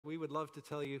we would love to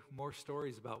tell you more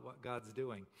stories about what God's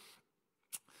doing.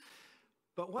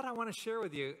 But what I want to share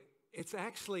with you,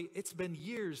 it's been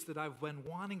years that I've been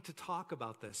wanting to talk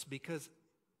about this, because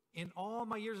in all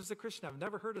my years as a Christian, I've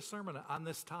never heard a sermon on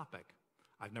this topic.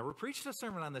 I've never preached a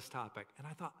sermon on this topic. And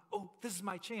I thought, oh, this is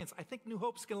my chance. I think New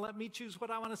Hope's going to let me choose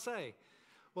what I want to say.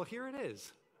 Well, here it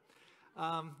is.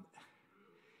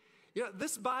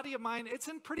 This body of mine, it's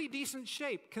in pretty decent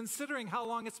shape considering how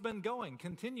long it's been going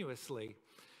continuously.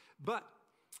 But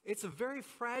it's a very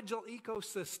fragile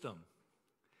ecosystem.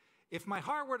 If my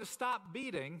heart were to stop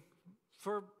beating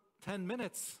for 10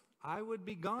 minutes, I would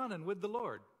be gone and with the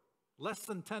Lord. Less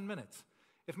than 10 minutes.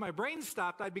 If my brain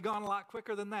stopped, I'd be gone a lot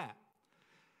quicker than that.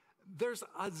 There's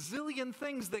a zillion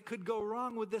things that could go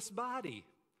wrong with this body.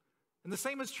 And the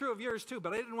same is true of yours too,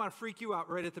 but I didn't want to freak you out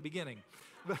right at the beginning.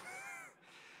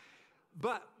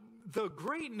 But the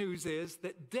great news is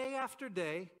that day after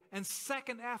day and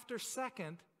second after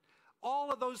second,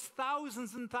 all of those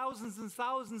thousands and thousands and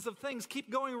thousands of things keep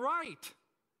going right.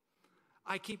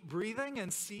 I keep breathing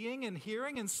and seeing and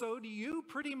hearing, and so do you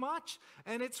pretty much.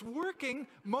 And it's working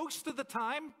most of the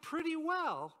time pretty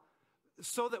well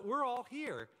so that we're all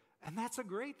here. And that's a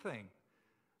great thing.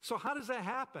 So how does that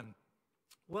happen?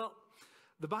 Well,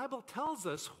 the Bible tells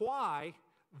us why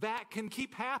that can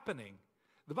keep happening.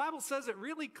 The Bible says it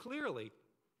really clearly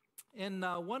in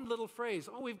one little phrase.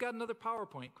 Oh, we've got another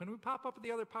PowerPoint. Can we pop up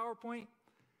the other PowerPoint?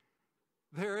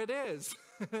 There it is.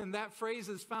 And that phrase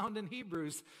is found in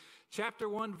Hebrews chapter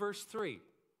 1, verse 3,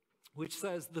 which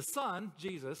says, the Son,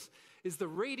 Jesus, is the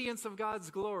radiance of God's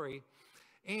glory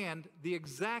and the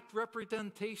exact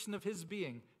representation of his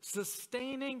being,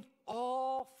 sustaining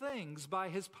all things by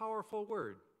his powerful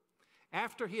word.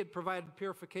 After he had provided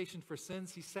purification for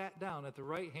sins, he sat down at the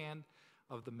right hand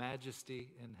of the majesty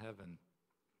in heaven.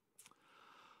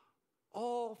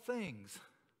 All things.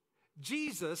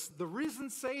 Jesus, the risen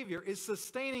Savior, is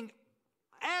sustaining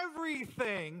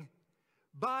everything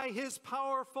by his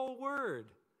powerful word.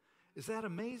 Is that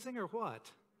amazing or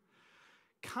what?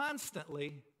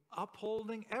 Constantly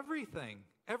upholding everything.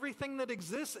 Everything that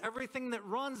exists, everything that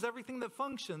runs, everything that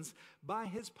functions by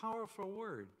his powerful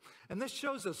word. And this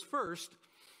shows us first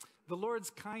the Lord's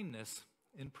kindness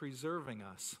in preserving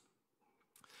us.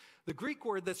 The Greek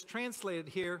word that's translated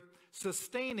here,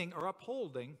 sustaining or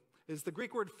upholding, is the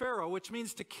Greek word pharaoh, which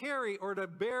means to carry or to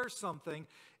bear something.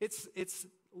 It's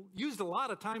used a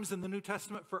lot of times in the New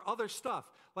Testament for other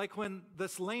stuff. Like when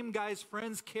this lame guy's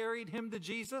friends carried him to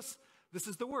Jesus. This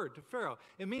is the word, to pharaoh.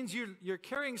 It means you're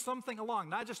carrying something along,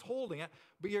 not just holding it,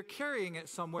 but you're carrying it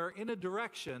somewhere in a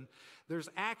direction. There's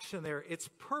action there. It's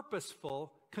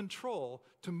purposeful control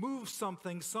to move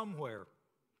something somewhere.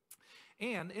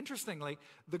 And interestingly,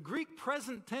 the Greek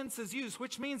present tense is used,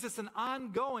 which means it's an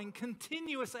ongoing,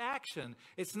 continuous action.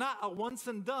 It's not a once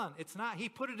and done. It's not he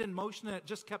put it in motion and it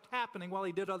just kept happening while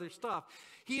he did other stuff.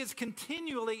 He is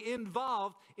continually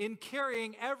involved in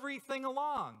carrying everything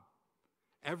along.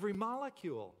 Every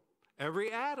molecule,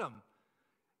 every atom,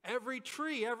 every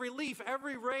tree, every leaf,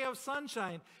 every ray of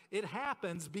sunshine. It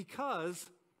happens because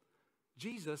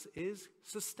Jesus is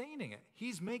sustaining it.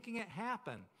 He's making it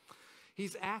happen.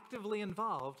 He's actively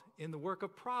involved in the work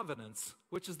of providence,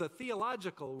 which is the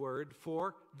theological word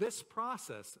for this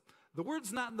process. The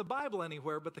word's not in the Bible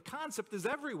anywhere, but the concept is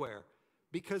everywhere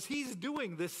because he's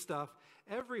doing this stuff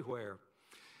everywhere.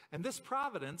 And this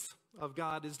providence of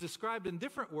God is described in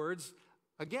different words,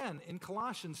 again, in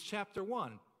Colossians chapter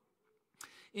 1.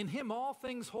 In him all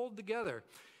things hold together.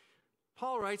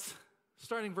 Paul writes,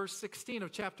 starting verse 16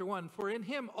 of chapter 1, for in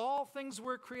him all things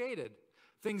were created,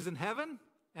 things in heaven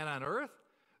and on earth,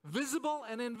 visible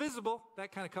and invisible.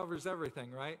 That kind of covers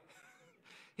everything, right?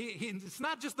 It's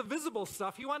not just the visible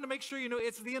stuff. He wanted to make sure you know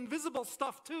it's the invisible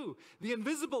stuff too. The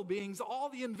invisible beings, all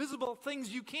the invisible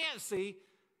things you can't see,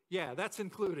 yeah, that's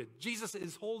included. Jesus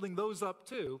is holding those up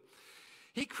too.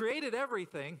 He created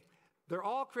everything. They're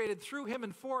all created through him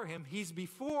and for him. He's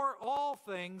before all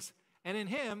things, and in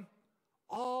him,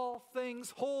 all things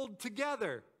hold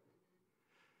together.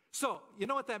 So, you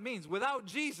know what that means? Without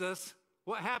Jesus,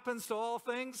 what happens to all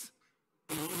things?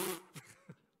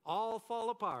 All fall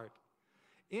apart.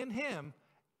 In him,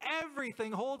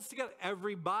 everything holds together.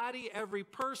 Every body, every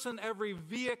person, every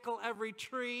vehicle, every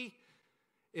tree.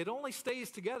 It only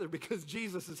stays together because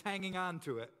Jesus is hanging on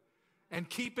to it and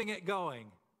keeping it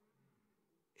going.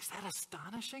 Is that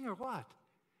astonishing or what?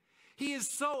 He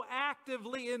is so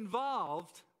actively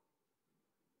involved.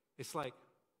 It's like,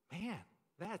 man,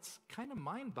 that's kind of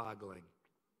mind-boggling.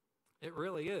 It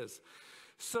really is.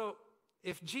 So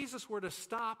if Jesus were to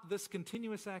stop this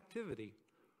continuous activity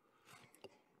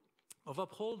of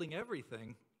upholding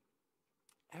everything,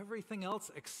 everything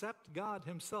else except God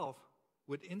himself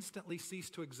would instantly cease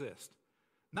to exist.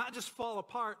 Not just fall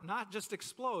apart, not just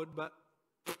explode, but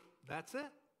that's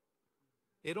it.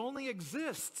 It only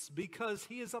exists because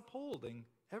he is upholding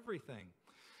everything.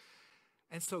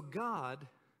 And so God,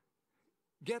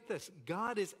 get this,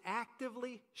 God is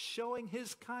actively showing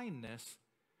his kindness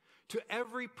to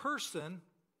every person,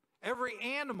 every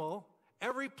animal,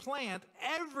 every plant,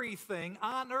 everything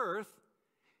on earth,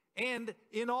 and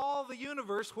in all the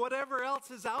universe, whatever else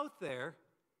is out there,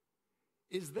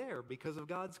 is there because of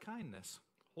God's kindness,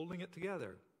 holding it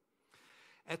together.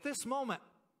 At this moment,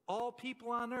 all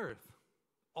people on earth,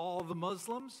 all the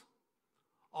Muslims,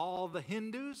 all the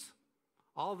Hindus,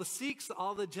 all the Sikhs,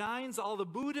 all the Jains, all the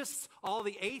Buddhists, all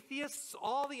the atheists,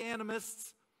 all the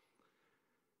animists,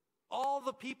 all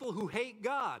the people who hate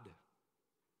God,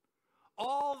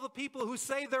 all the people who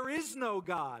say there is no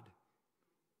God,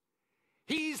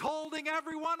 he's holding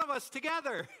every one of us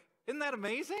together. Isn't that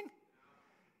amazing?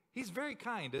 He's very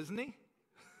kind, isn't he?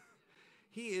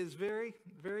 He is very,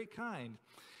 very kind.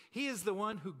 He is the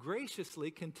one who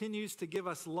graciously continues to give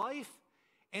us life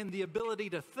and the ability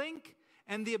to think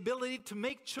and the ability to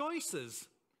make choices.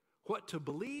 What to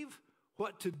believe,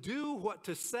 what to do, what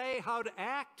to say, how to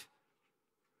act.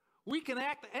 We can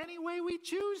act any way we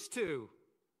choose to,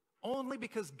 only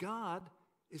because God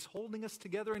is holding us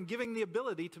together and giving the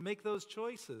ability to make those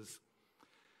choices.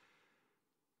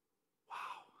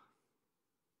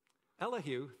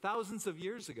 Elihu, thousands of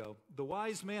years ago, the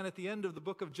wise man at the end of the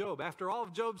book of Job, after all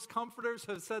of Job's comforters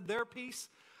have said their piece,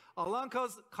 along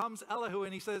comes Elihu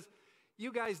and he says,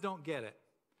 you guys don't get it.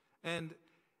 And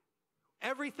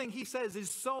everything he says is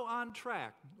so on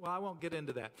track. Well, I won't get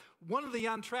into that. One of the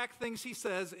on track things he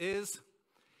says is,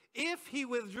 if he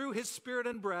withdrew his spirit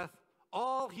and breath,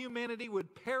 all humanity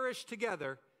would perish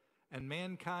together and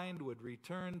mankind would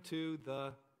return to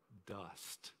the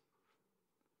dust.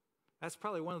 That's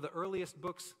probably one of the earliest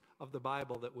books of the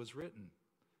Bible that was written.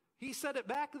 He said it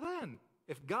back then.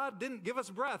 If God didn't give us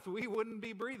breath, we wouldn't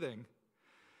be breathing.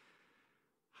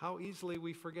 How easily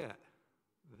we forget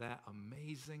that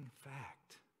amazing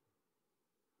fact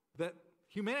that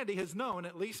humanity has known,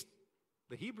 at least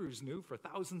the Hebrews knew, for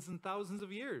thousands and thousands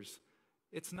of years.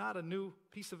 It's not a new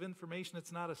piece of information.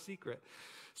 It's not a secret.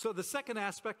 So the second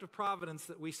aspect of providence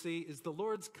that we see is the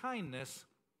Lord's kindness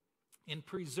in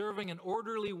preserving an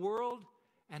orderly world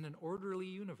and an orderly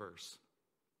universe.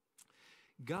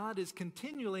 God is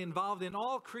continually involved in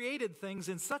all created things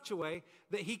in such a way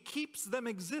that he keeps them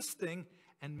existing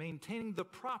and maintaining the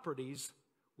properties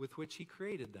with which he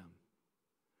created them.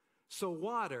 So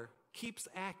water keeps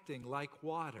acting like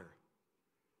water.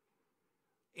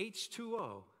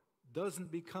 H2O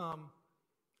doesn't become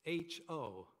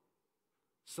HO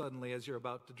suddenly as you're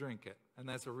about to drink it, and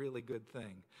that's a really good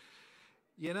thing.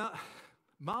 You know,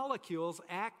 molecules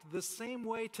act the same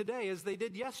way today as they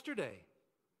did yesterday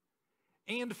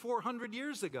and 400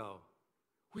 years ago,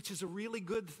 which is a really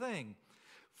good thing.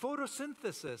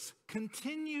 Photosynthesis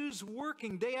continues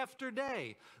working day after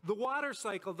day. The water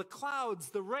cycle, the clouds,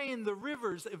 the rain, the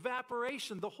rivers,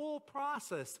 evaporation, the whole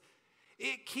process,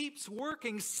 it keeps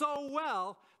working so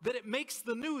well that it makes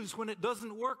the news when it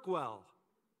doesn't work well.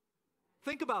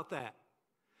 Think about that.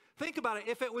 Think about it.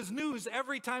 If it was news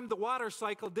every time the water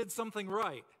cycle did something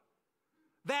right,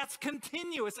 that's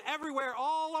continuous everywhere,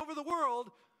 all over the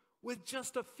world, with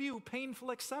just a few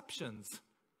painful exceptions,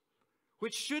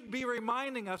 which should be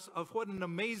reminding us of what an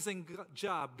amazing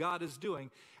job God is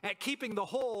doing at keeping the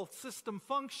whole system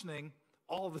functioning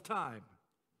all the time.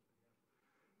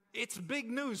 It's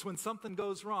big news when something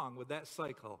goes wrong with that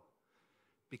cycle,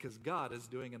 because God is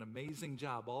doing an amazing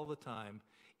job all the time,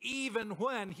 even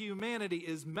when humanity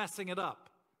is messing it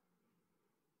up,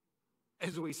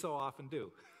 as we so often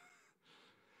do.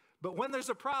 But when there's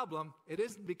a problem, it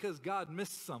isn't because God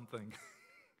missed something.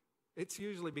 It's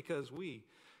usually because we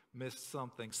missed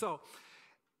something. So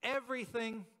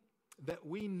everything that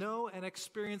we know and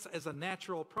experience as a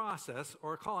natural process,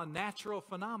 or call a natural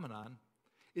phenomenon,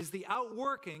 is the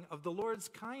outworking of the Lord's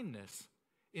kindness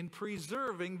in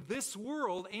preserving this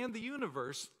world and the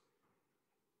universe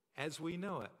as we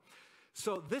know it.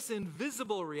 So this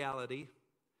invisible reality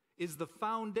is the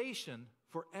foundation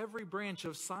for every branch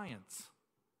of science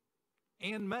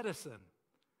and medicine.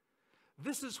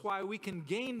 This is why we can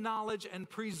gain knowledge and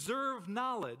preserve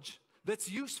knowledge that's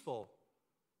useful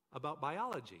about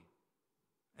biology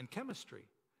and chemistry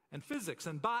and physics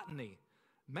and botany,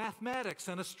 mathematics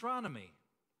and astronomy.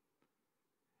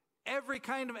 Every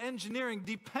kind of engineering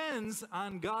depends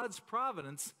on God's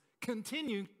providence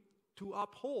continuing to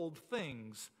uphold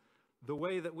things the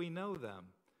way that we know them.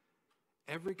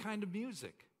 Every kind of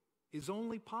music is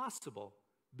only possible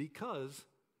because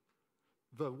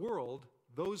the world,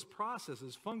 those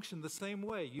processes function the same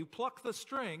way. You pluck the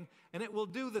string, and it will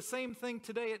do the same thing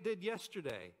today it did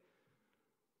yesterday.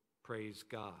 Praise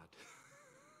God.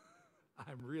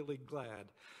 I'm really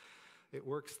glad it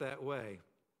works that way.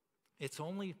 It's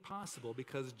only possible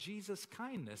because Jesus'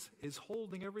 kindness is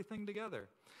holding everything together.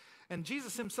 And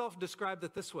Jesus himself described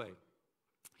it this way.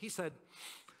 He said,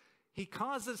 he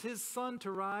causes his sun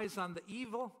to rise on the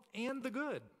evil and the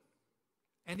good,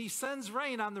 and he sends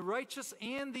rain on the righteous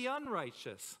and the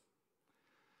unrighteous.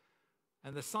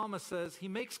 And the psalmist says, he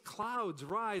makes clouds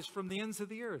rise from the ends of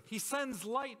the earth. He sends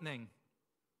lightning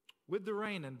with the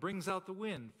rain and brings out the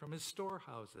wind from his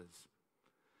storehouses.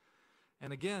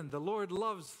 And again, the Lord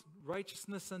loves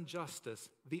righteousness and justice.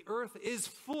 The earth is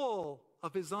full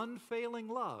of his unfailing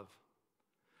love.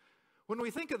 When we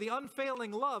think of the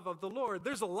unfailing love of the Lord,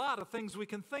 there's a lot of things we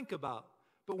can think about.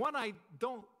 But one I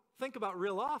don't think about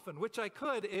real often, which I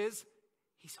could, is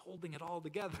he's holding it all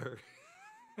together.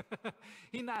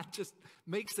 He not just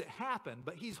makes it happen,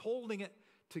 but he's holding it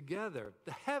together.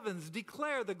 The heavens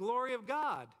declare the glory of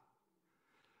God.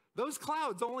 Those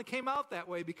clouds only came out that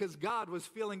way because God was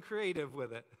feeling creative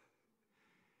with it.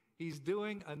 He's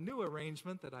doing a new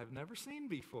arrangement that I've never seen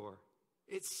before.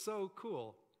 It's so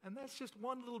cool. And that's just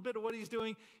one little bit of what he's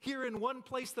doing here in one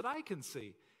place that I can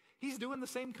see. He's doing the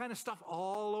same kind of stuff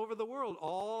all over the world,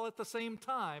 all at the same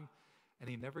time, and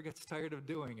he never gets tired of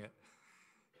doing it.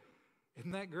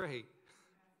 Isn't that great?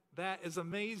 That is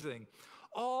amazing.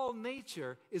 All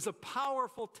nature is a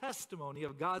powerful testimony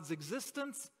of God's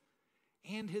existence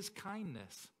and his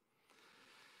kindness.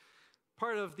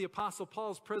 Part of the Apostle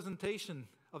Paul's presentation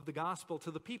of the gospel to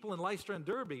the people in Lystra and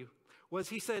Derbe was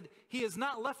he said, he has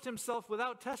not left himself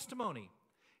without testimony.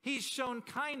 He's shown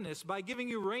kindness by giving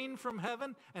you rain from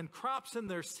heaven and crops in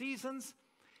their seasons.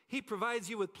 He provides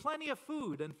you with plenty of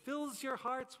food and fills your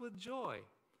hearts with joy.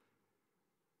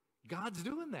 God's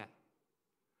doing that.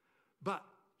 But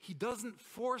he doesn't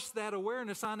force that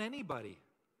awareness on anybody.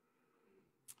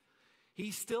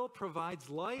 He still provides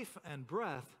life and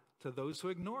breath to those who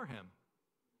ignore him,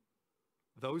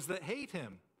 those that hate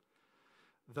him,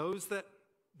 those that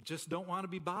just don't want to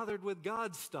be bothered with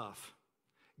God's stuff.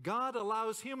 God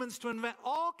allows humans to invent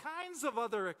all kinds of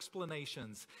other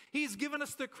explanations. He's given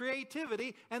us the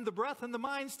creativity and the breath and the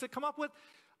minds to come up with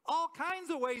all kinds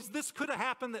of ways this could have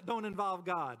happened that don't involve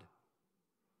God.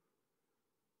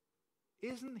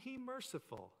 Isn't he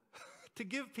merciful to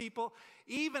give people,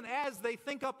 even as they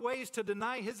think up ways to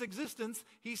deny his existence,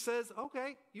 he says,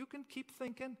 okay, you can keep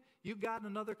thinking. You've got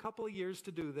another couple of years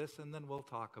to do this, and then we'll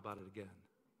talk about it again.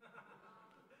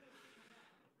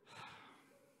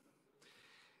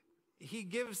 He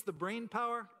gives the brain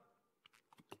power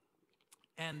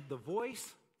and the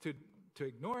voice to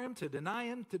ignore him, to deny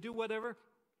him, to do whatever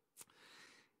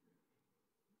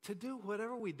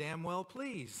we damn well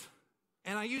please.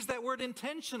 And I use that word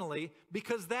intentionally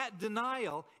because that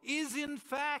denial is in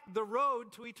fact the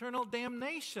road to eternal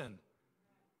damnation.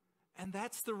 And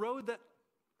that's the road that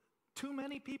too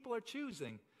many people are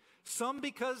choosing. Some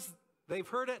because they've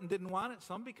heard it and didn't want it,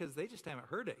 some because they just haven't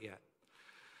heard it yet.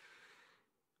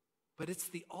 But it's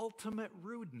the ultimate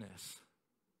rudeness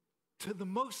to the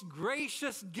most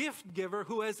gracious gift giver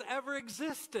who has ever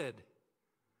existed.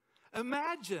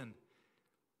 Imagine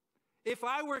if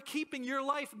I were keeping your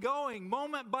life going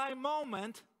moment by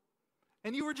moment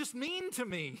and you were just mean to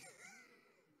me.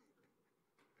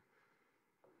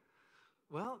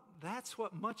 Well, that's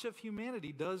what much of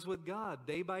humanity does with God,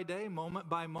 day by day, moment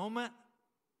by moment,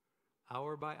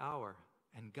 hour by hour.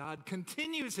 And God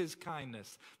continues his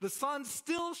kindness. The sun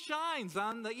still shines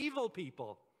on the evil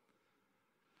people.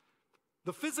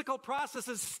 The physical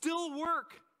processes still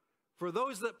work for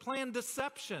those that plan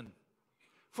deception,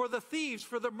 for the thieves,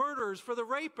 for the murderers, for the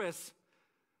rapists.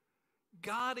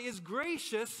 God is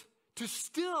gracious to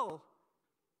still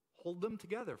hold them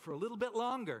together for a little bit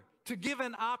longer, to give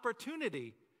an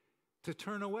opportunity to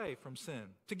turn away from sin,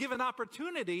 to give an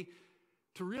opportunity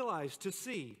to realize, to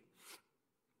see.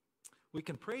 We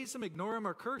can praise him, ignore him,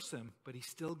 or curse him, but he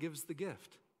still gives the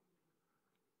gift.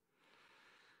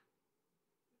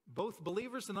 Both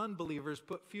believers and unbelievers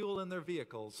put fuel in their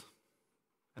vehicles,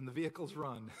 and the vehicles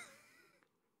run.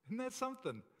 Isn't that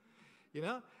something? You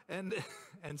know? And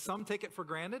some take it for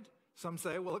granted. Some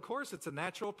say, well, of course, it's a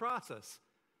natural process.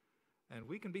 And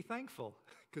we can be thankful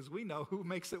because we know who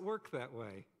makes it work that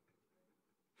way.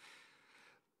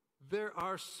 There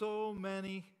are so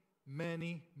many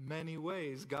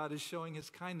ways God is showing his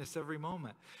kindness every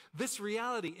moment. This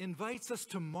reality invites us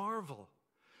to marvel,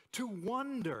 to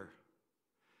wonder,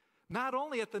 not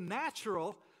only at the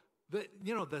natural,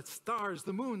 the stars,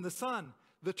 the moon, the sun,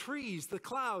 the trees, the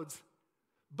clouds.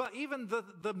 But even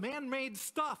the man-made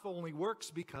stuff only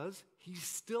works because he's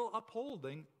still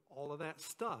upholding all of that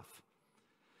stuff.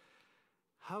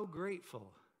 How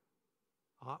grateful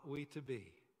ought we to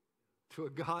be to a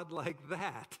God like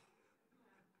that?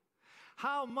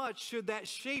 How much should that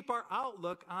shape our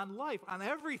outlook on life, on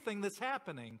everything that's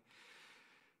happening?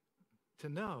 To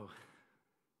know,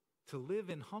 to live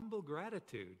in humble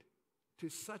gratitude to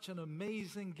such an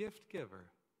amazing gift giver.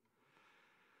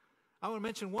 I want to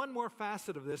mention one more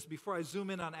facet of this before I zoom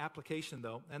in on application,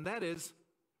 though, and that is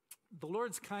the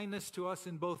Lord's kindness to us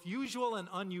in both usual and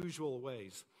unusual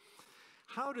ways.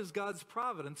 How does God's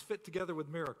providence fit together with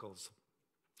miracles?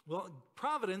 Well,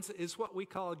 providence is what we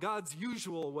call God's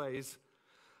usual ways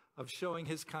of showing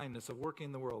his kindness, of working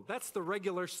in the world. That's the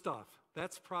regular stuff.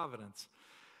 That's providence.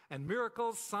 And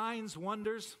miracles, signs,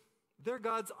 wonders, they're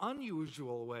God's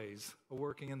unusual ways of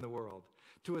working in the world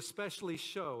to especially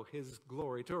show his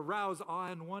glory, to arouse awe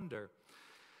and wonder.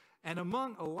 And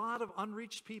among a lot of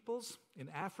unreached peoples in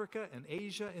Africa and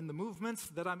Asia, in the movements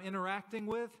that I'm interacting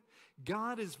with,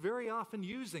 God is very often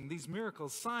using these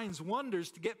miracles, signs,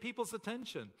 wonders to get people's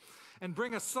attention and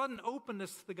bring a sudden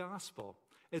openness to the gospel.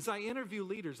 As I interview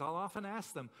leaders, I'll often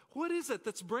ask them, what is it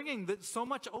that's bringing so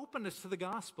much openness to the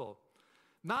gospel?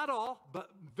 Not all, but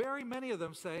very many of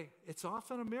them say it's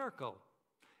often a miracle.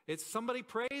 It's somebody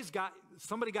prays,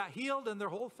 somebody got healed, and their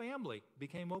whole family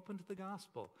became open to the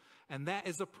gospel. And that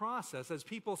is a process as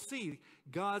people see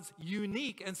God's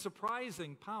unique and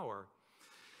surprising power.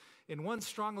 In one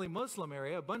strongly Muslim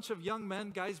area, a bunch of young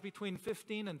men, guys between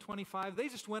 15 and 25, they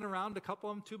just went around, a couple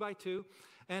of them 2 by 2,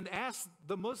 and asked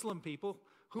the Muslim people,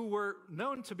 who were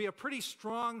known to be a pretty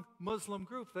strong Muslim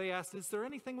group, they asked, is there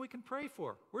anything we can pray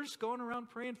for? We're just going around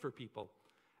praying for people.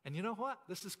 And you know what?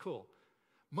 This is cool.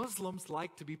 Muslims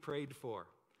like to be prayed for.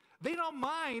 They don't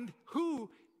mind who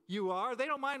you are. They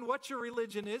don't mind what your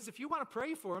religion is. If you want to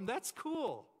pray for them, that's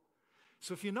cool.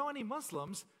 So if you know any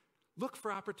Muslims, look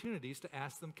for opportunities to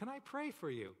ask them, can I pray for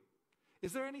you?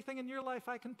 Is there anything in your life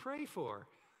I can pray for?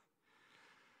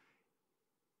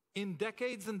 In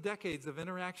decades and decades of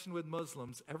interaction with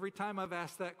Muslims, every time I've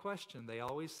asked that question, they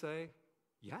always say,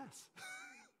 yes,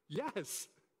 yes.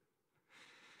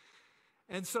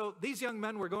 And so these young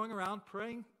men were going around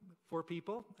praying for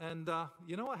people, and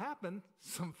you know what happened?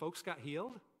 Some folks got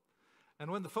healed, and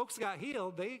when the folks got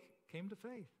healed, they came to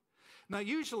faith. Now,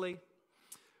 usually,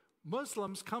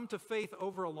 Muslims come to faith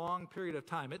over a long period of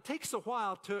time. It takes a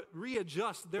while to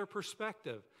readjust their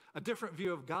perspective. A different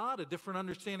view of God, a different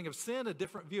understanding of sin, a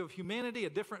different view of humanity, a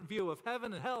different view of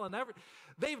heaven and hell and everything.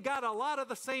 They've got a lot of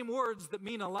the same words that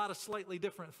mean a lot of slightly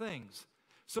different things.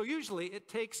 So usually it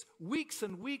takes weeks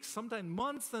and weeks, sometimes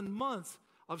months and months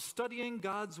of studying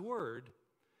God's word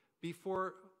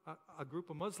before a group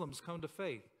of Muslims come to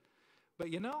faith.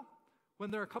 But you know,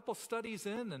 when there are a couple studies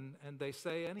in and they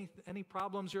say, any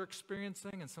problems you're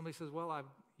experiencing? And somebody says, well, I'm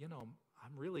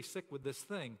really sick with this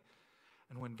thing.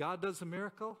 And when God does a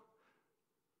miracle,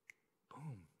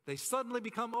 boom, they suddenly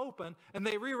become open and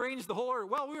they rearrange the whole order.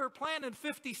 Well, we were planning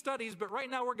 50 studies, but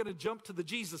right now we're going to jump to the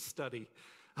Jesus study.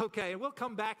 Okay, and we'll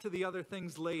come back to the other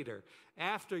things later.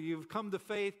 After you've come to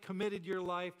faith, committed your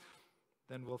life,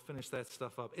 then we'll finish that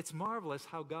stuff up. It's marvelous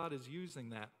how God is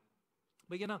using that.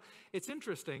 But you know, it's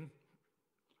interesting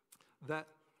that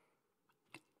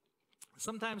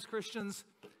sometimes Christians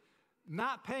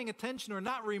not paying attention or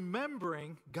not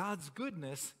remembering God's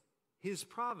goodness, his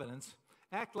providence,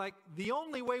 act like the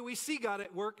only way we see God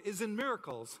at work is in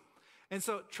miracles. And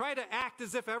so try to act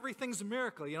as if everything's a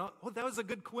miracle. You know, that was a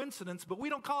good coincidence, but we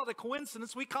don't call it a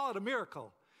coincidence, we call it a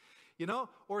miracle. You know,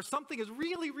 or something is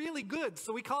really, really good,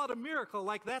 so we call it a miracle,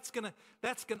 like that's gonna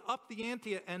up the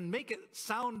ante and make it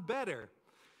sound better.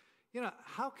 You know,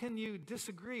 how can you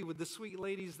disagree with the sweet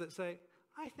ladies that say,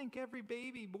 I think every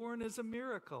baby born is a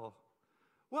miracle?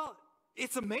 Well,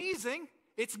 it's amazing.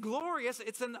 It's glorious.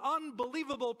 It's an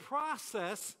unbelievable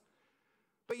process.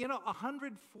 But you know,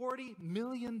 140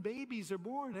 million babies are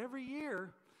born every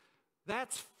year.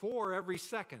 That's 4 every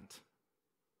second.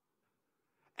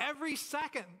 Every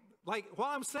second. Like,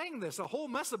 while I'm saying this, a whole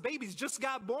mess of babies just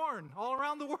got born all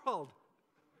around the world.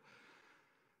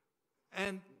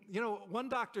 And, you know, one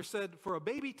doctor said for a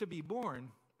baby to be born,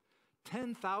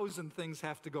 10,000 things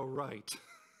have to go right.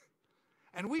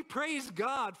 And we praise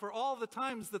God for all the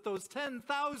times that those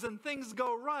 10,000 things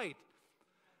go right.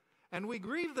 And we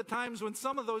grieve the times when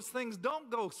some of those things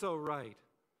don't go so right.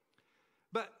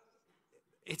 But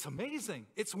it's amazing.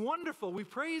 It's wonderful. We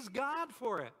praise God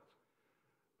for it.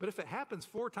 But if it happens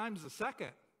 4 times a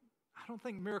second, I don't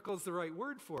think miracle is the right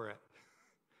word for it.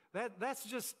 That's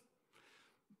just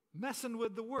messing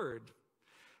with the word.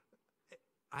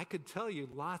 I could tell you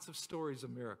lots of stories of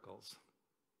miracles.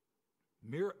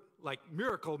 Like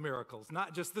miracles,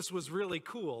 not just this was really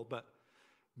cool, but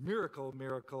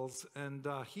miracles and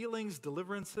healings,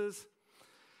 deliverances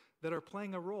that are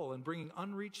playing a role in bringing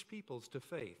unreached peoples to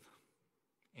faith.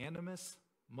 Animists,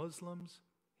 Muslims,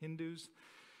 Hindus.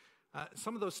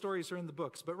 Some of those stories are in the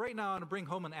books, but right now I want to bring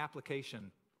home an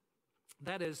application.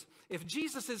 That is, if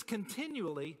Jesus is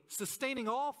continually sustaining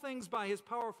all things by his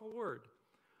powerful word,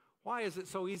 why is it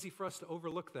so easy for us to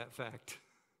overlook that fact?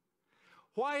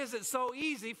 Why is it so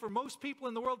easy for most people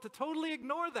in the world to totally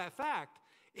ignore that fact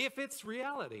if it's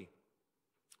reality?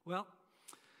 Well,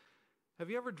 have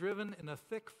you ever driven in a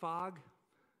thick fog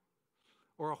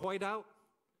or a whiteout?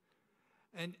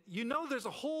 And you know there's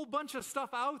a whole bunch of stuff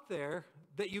out there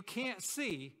that you can't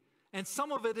see, and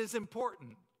some of it is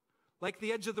important, like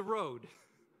the edge of the road,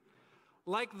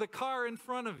 like the car in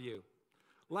front of you,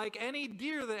 like any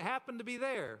deer that happened to be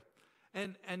there.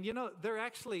 And you know, they're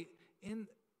actually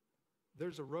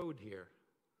there's a road here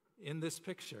in this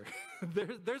picture.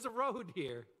 There's a road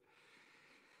here.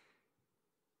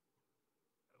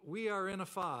 We are in a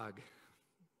fog.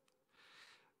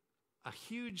 A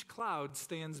huge cloud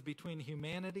stands between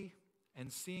humanity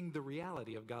and seeing the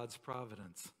reality of God's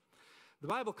providence. The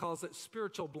Bible calls it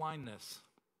spiritual blindness.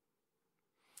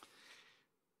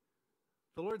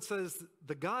 The Lord says,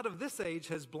 the God of this age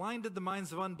has blinded the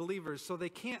minds of unbelievers so they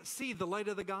can't see the light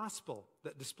of the gospel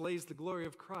that displays the glory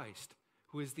of Christ,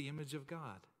 who is the image of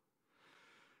God.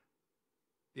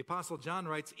 The Apostle John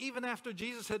writes, even after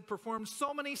Jesus had performed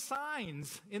so many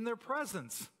signs in their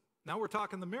presence, now we're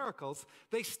talking the miracles,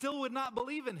 they still would not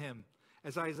believe in him.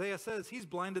 As Isaiah says, he's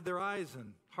blinded their eyes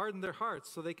and hardened their hearts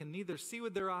so they can neither see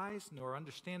with their eyes nor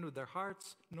understand with their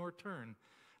hearts nor turn,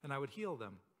 and I would heal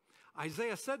them.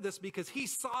 Isaiah said this because he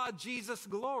saw Jesus'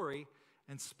 glory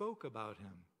and spoke about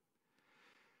him.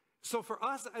 So for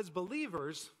us as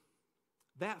believers,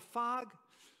 that fog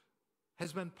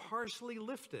has been partially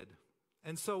lifted.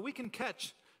 And so we can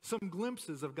catch some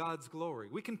glimpses of God's glory.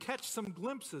 We can catch some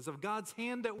glimpses of God's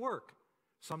hand at work.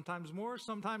 Sometimes more,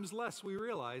 sometimes less, we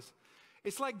realize.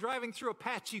 It's like driving through a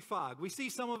patchy fog. We see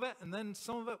some of it, and then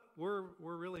some of it we're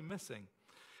really missing.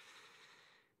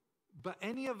 But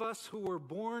any of us who were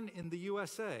born in the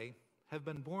USA have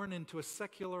been born into a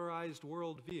secularized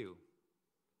worldview,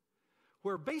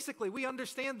 where basically we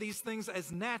understand these things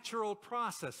as natural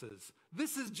processes.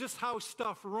 This is just how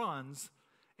stuff runs.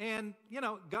 And, you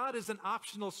know, God is an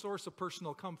optional source of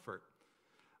personal comfort.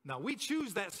 Now, we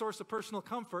choose that source of personal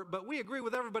comfort, but we agree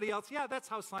with everybody else. Yeah, that's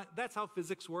how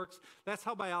physics works. That's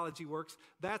how biology works.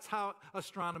 That's how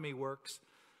astronomy works.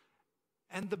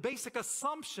 And the basic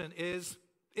assumption is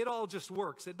it all just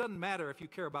works. It doesn't matter if you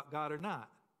care about God or not.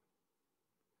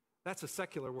 That's a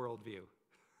secular worldview.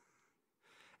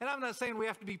 And I'm not saying we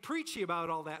have to be preachy about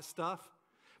all that stuff,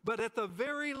 but at the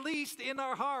very least in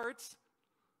our hearts,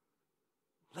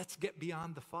 let's get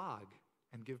beyond the fog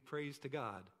and give praise to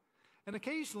God. And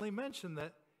occasionally mention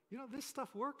that, you know, this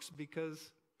stuff works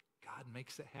because God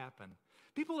makes it happen.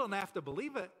 People don't have to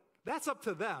believe it. That's up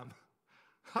to them.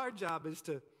 Our job is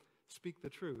to speak the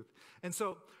truth. And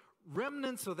so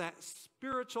remnants of that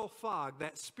spiritual fog,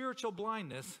 that spiritual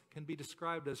blindness, can be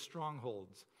described as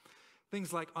strongholds.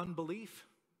 Things like unbelief,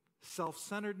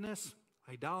 self-centeredness,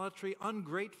 idolatry,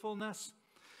 ungratefulness.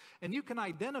 And you can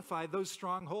identify those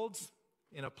strongholds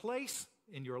in a place,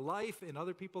 in your life, in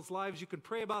other people's lives. You can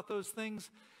pray about those things.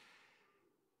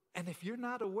 And if you're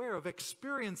not aware of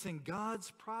experiencing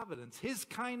God's providence, his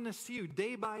kindness to you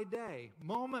day by day,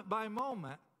 moment by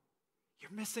moment,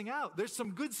 you're missing out. There's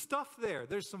some good stuff there.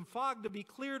 There's some fog to be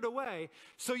cleared away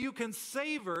so you can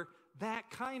savor that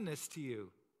kindness to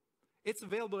you. It's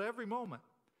available every moment.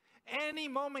 Any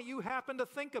moment you happen to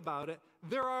think about it,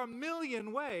 there are a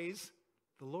million ways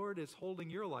the Lord is holding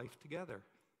your life together.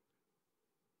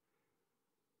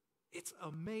 It's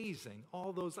amazing,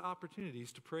 all those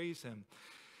opportunities to praise him.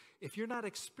 If you're not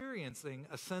experiencing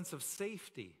a sense of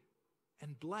safety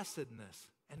and blessedness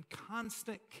and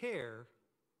constant care,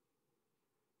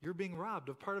 you're being robbed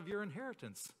of part of your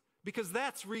inheritance. Because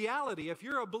that's reality. If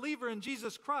you're a believer in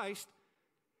Jesus Christ,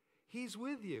 he's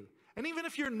with you. And even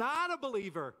if you're not a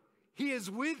believer, he is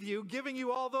with you, giving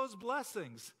you all those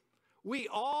blessings. We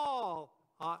all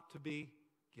ought to be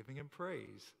giving him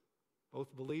praise,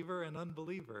 both believer and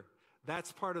unbeliever.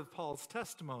 That's part of Paul's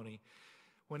testimony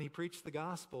when he preached the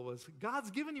gospel was,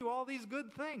 God's given you all these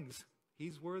good things.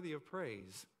 He's worthy of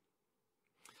praise.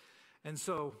 And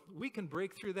so we can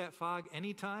break through that fog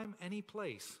anytime, any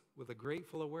place with a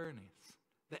grateful awareness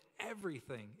that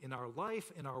everything in our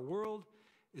life, in our world,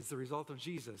 is the result of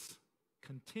Jesus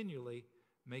continually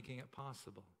making it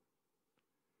possible.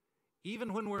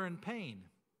 even when we're in pain,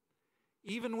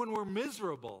 even when we're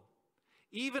miserable,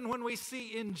 even when we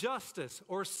see injustice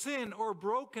or sin or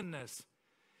brokenness,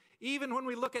 even when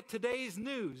we look at today's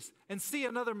news and see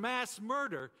another mass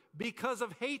murder because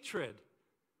of hatred,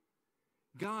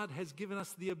 God has given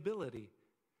us the ability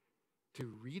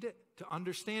to read it, to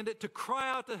understand it, to cry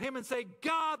out to Him and say,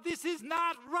 God, this is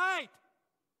not right.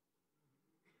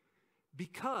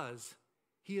 Because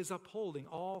He is upholding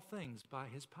all things by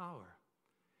His power.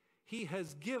 He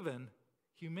has given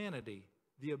humanity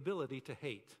the ability to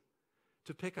hate,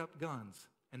 to pick up guns,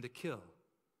 and to kill.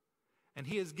 And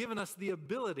He has given us the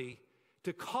ability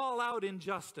to call out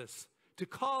injustice, to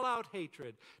call out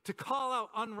hatred, to call out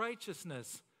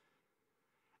unrighteousness,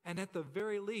 and at the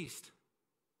very least,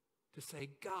 to say,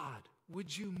 God,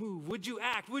 would you move? Would you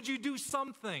act? Would you do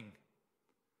something?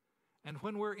 And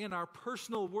when we're in our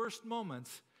personal worst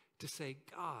moments, to say,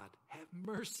 God, have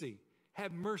mercy.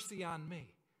 Have mercy on me.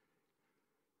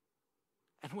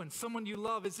 And when someone you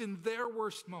love is in their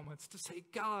worst moments, to say,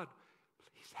 God,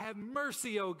 please have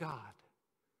mercy, oh God.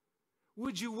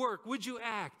 Would you work? Would you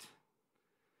act?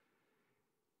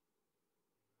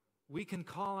 We can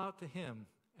call out to Him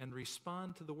and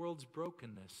respond to the world's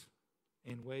brokenness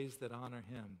in ways that honor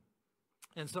Him.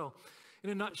 And so, in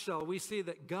a nutshell, we see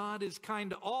that God is kind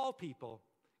to all people,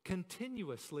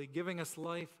 continuously giving us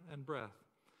life and breath.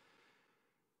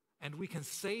 And we can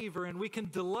savor and we can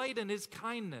delight in His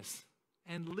kindness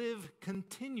and live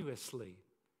continuously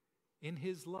in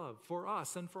His love for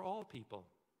us and for all people.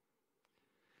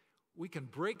 We can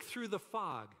break through the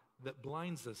fog that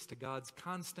blinds us to God's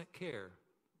constant care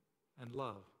and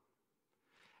love.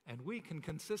 And we can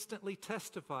consistently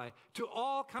testify to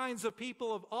all kinds of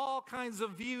people of all kinds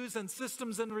of views and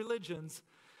systems and religions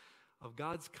of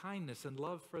God's kindness and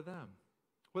love for them.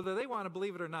 Whether they want to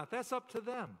believe it or not, that's up to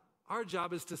them. Our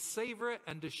job is to savor it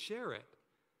and to share it.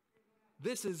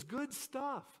 This is good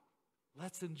stuff.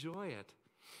 Let's enjoy it.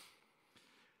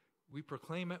 We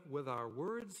proclaim it with our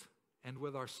words and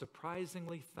with our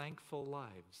surprisingly thankful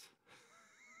lives.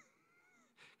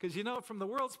 Because, you know, from the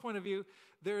world's point of view,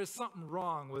 there is something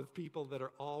wrong with people that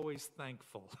are always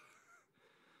thankful.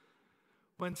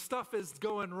 When stuff is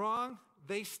going wrong,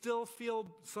 they still feel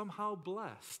somehow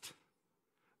blessed.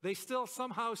 They still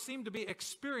somehow seem to be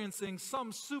experiencing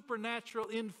some supernatural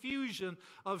infusion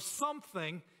of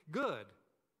something good.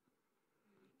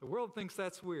 The world thinks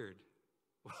that's weird.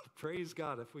 Well, praise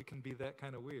God if we can be that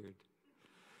kind of weird.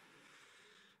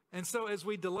 And so as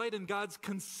we delight in God's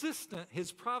consistent,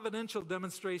 His providential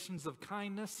demonstrations of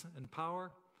kindness and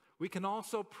power, we can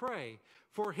also pray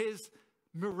for His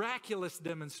miraculous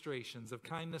demonstrations of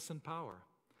kindness and power.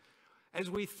 As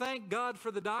we thank God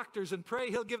for the doctors and pray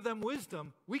He'll give them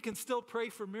wisdom, we can still pray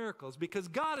for miracles because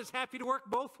God is happy to work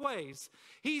both ways.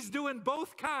 He's doing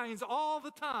both kinds all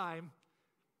the time.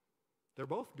 They're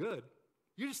both good.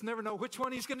 You just never know which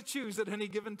one He's going to choose at any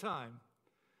given time.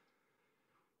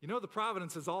 You know the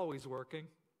providence is always working.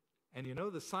 And you know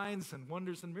the signs and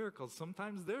wonders and miracles,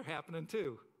 sometimes they're happening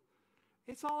too.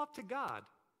 It's all up to God,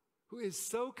 who is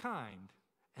so kind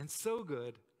and so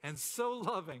good and so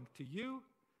loving to you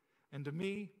and to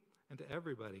me and to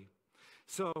everybody.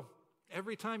 So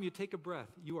every time you take a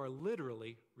breath, you are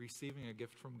literally receiving a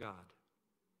gift from God.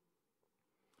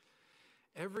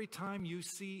 Every time you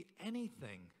see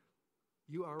anything,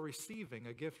 you are receiving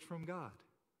a gift from God.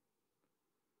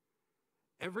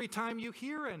 Every time you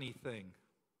hear anything,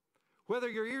 whether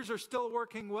your ears are still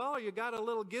working well or you got a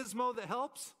little gizmo that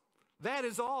helps, that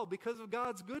is all because of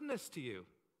God's goodness to you.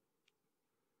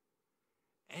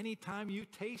 Anytime you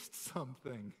taste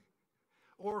something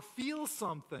or feel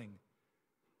something,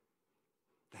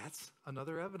 that's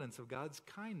another evidence of God's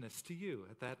kindness to you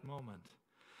at that moment.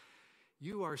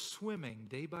 You are swimming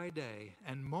day by day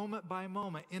and moment by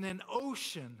moment in an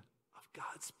ocean of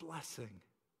God's blessing.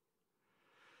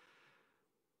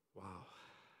 Wow.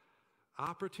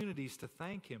 Opportunities to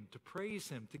thank Him, to praise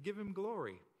Him, to give Him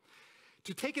glory.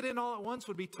 To take it in all at once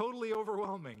would be totally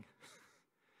overwhelming.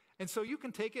 And so you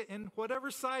can take it in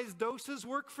whatever size doses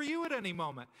work for you at any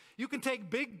moment. You can take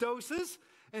big doses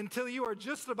until you are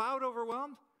just about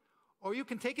overwhelmed, or you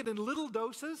can take it in little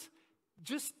doses,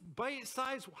 just bite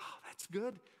size. Wow, that's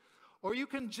good. Or you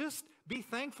can just be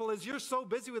thankful as you're so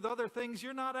busy with other things,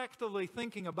 you're not actively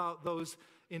thinking about those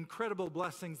incredible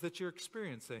blessings that you're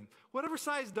experiencing. Whatever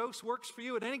size dose works for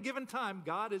you at any given time,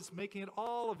 God is making it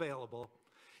all available.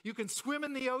 You can swim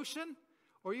in the ocean,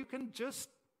 or you can just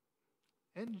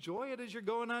enjoy it as you're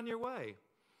going on your way.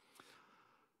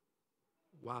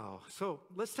 Wow. So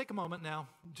let's take a moment now,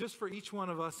 just for each one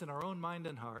of us in our own mind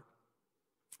and heart,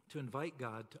 to invite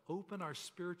God to open our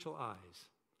spiritual eyes,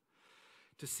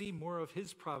 to see more of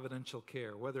his providential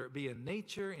care, whether it be in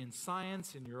nature, in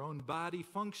science, in your own body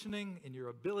functioning, in your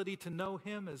ability to know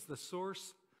him as the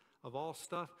source of all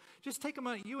stuff. Just take a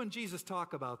minute. You and Jesus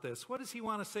talk about this. What does he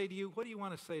want to say to you? What do you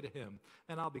want to say to him?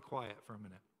 And I'll be quiet for a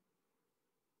minute.